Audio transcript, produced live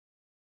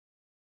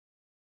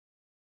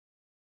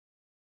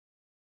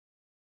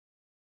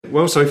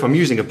Well, so if I'm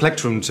using a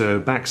plectrum to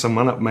back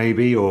someone up,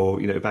 maybe, or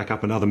back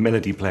up another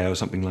melody player or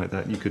something like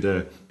that, you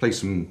could play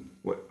some.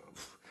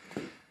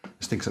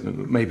 Let's think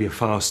something, maybe a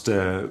fast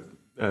a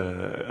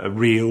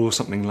reel or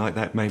something like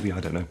that. Maybe, I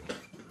don't know.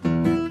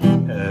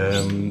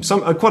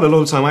 Quite a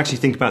lot of time I actually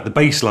think about the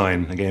bass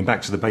line again.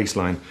 Back to the bass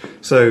line.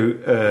 So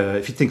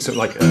if you think something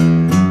like.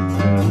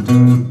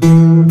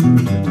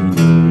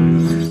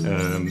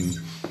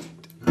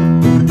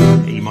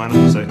 E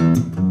minor, so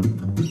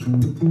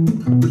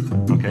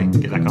okay,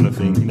 get that kind of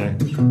thing,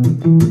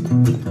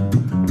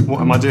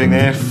 What am I doing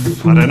there?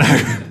 I don't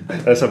know.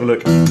 Let's have a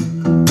look.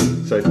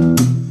 So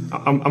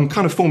I'm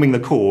kind of forming the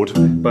chord,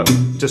 but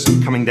just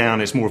coming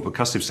down, it's more of a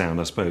percussive sound,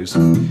 I suppose.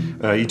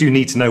 You do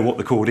need to know what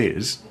the chord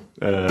is.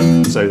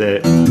 So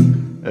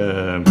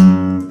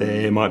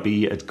there might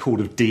be a chord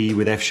of D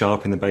with F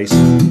sharp in the bass.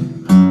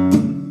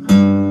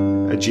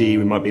 A G,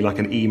 it might be like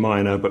an E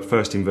minor, but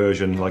first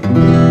inversion, like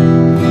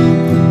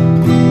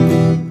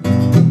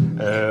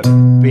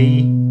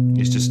B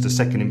is just a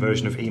second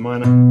inversion of E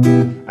minor,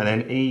 and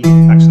then E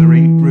back to the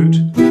root,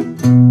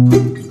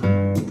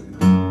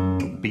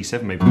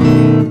 B7 maybe,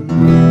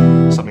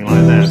 something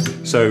like that.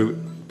 So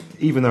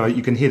even though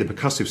you can hear the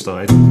percussive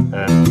side,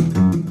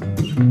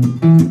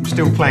 I'm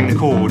still playing the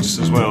chords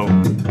as well,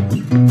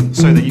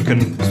 so that you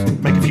can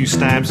make a few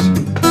stabs.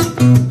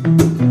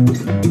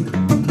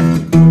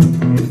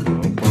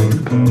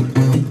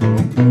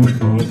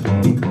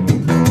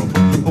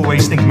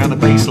 Always thinking about the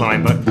bass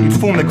line, but you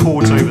form the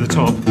chords over the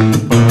top.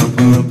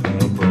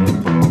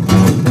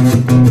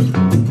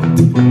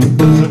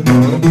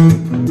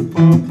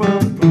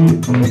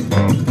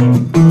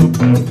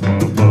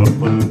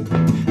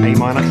 A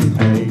minor,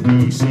 A,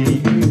 B, C.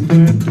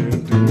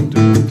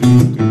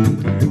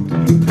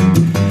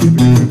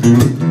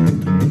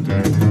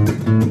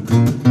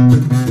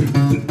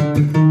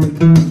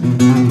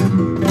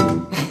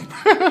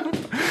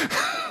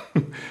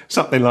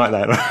 Something like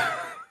that.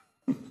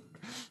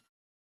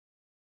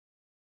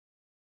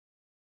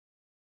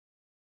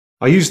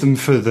 I use them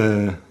for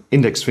the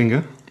index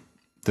finger,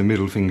 the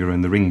middle finger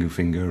and the ring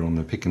finger on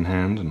the pick and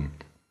hand, and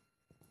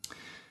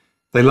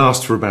they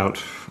last for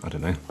about, I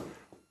don't know,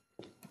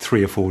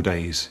 3 or 4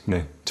 days,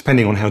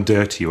 depending on how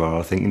dirty you are,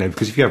 I think,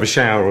 because if you have a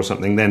shower or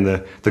something, then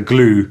the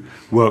glue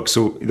works,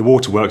 or the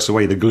water works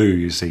away the glue,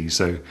 you see,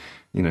 so,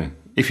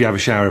 if you have a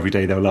shower every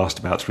day, they'll last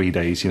about 3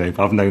 days,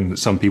 I've known that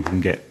some people can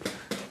get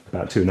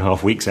about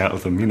 2.5 weeks out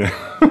of them,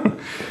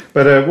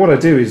 But what I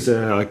do is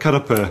I cut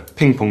up a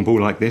ping pong ball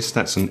like this.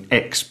 That's an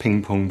X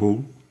ping pong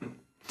ball.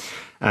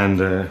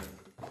 And I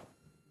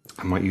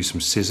might use some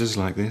scissors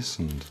like this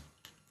and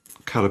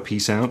cut a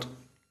piece out.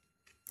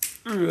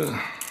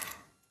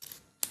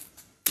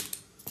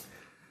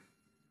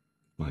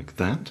 Like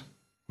that,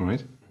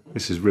 right?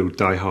 This is real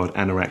die-hard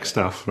anorak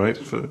stuff, right?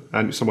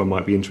 And someone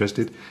might be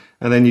interested.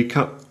 And then you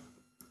cut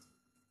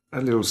a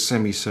little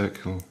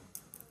semicircle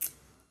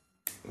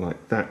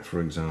like that,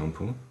 for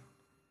example.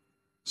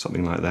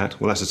 Something like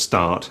that. Well, that's a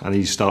start, and then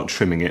you start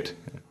trimming it.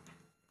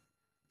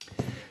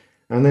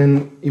 And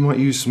then you might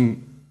use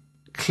some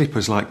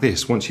clippers like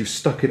this once you've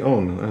stuck it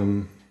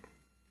on.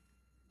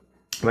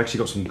 I've actually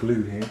got some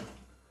glue here.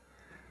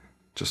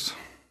 Just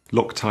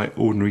Loctite,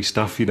 ordinary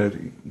stuff, you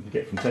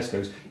get from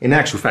Tesco's. In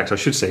actual fact, I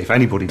should say, if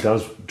anybody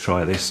does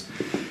try this,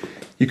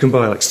 you can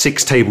buy like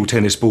 6 table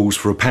tennis balls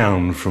for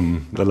 £1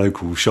 from the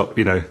local shop,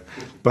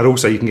 But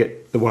also you can get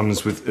the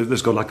ones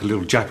that's got like a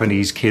little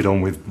Japanese kid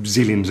on with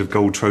zillions of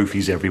gold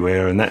trophies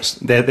everywhere, and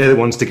they're the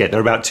ones to get.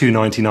 They're about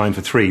 £2.99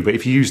 for 3, but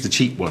if you use the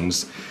cheap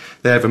ones,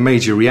 they have a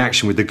major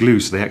reaction with the glue,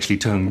 so they actually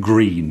turn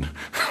green.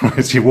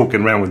 So you're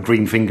walking around with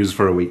green fingers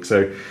for a week.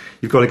 So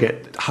you've got to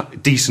get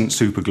decent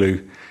super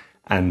glue,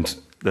 and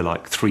they're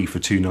like 3 for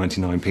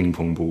 £2.99 ping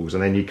pong balls,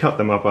 and then you cut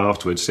them up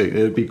afterwards. So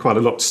there'd be quite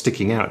a lot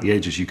sticking out at the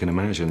edges, you can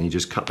imagine. You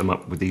just cut them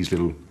up with these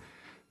little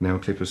nail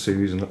clippers,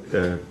 Susan.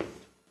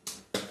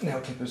 Nail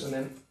clippers, and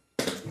then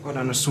I've got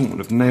an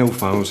assortment of nail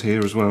files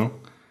here as well.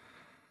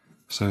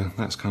 So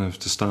that's kind of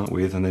to start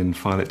with, and then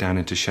file it down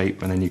into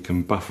shape, and then you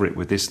can buffer it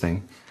with this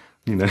thing,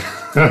 and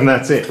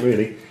that's it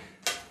really.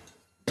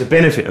 The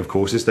benefit, of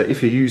course, is that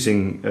if you're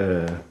using,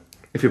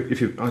 if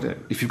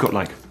you've got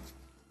like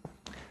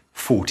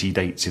 40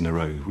 dates in a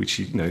row, which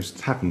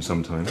happens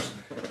sometimes,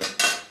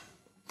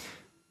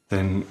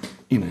 then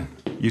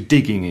you're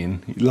digging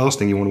in. The last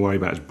thing you want to worry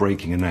about is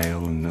breaking a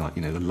nail, and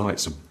the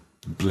lights are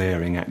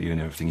blaring at you and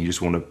everything. You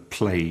just want to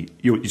play,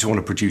 you just want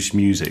to produce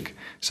music,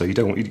 so you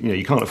don't want,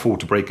 you can't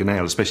afford to break a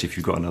nail, especially if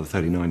you've got another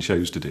 39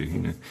 shows to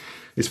do.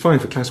 It's fine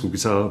for classical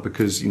guitar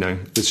because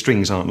the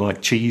strings aren't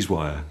like cheese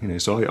wire,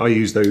 so I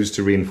use those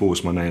to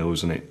reinforce my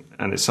nails, and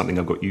it's something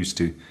I've got used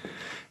to.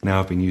 Now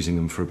I've been using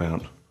them for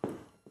about, I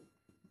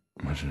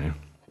don't know,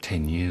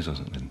 10 years or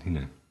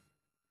something,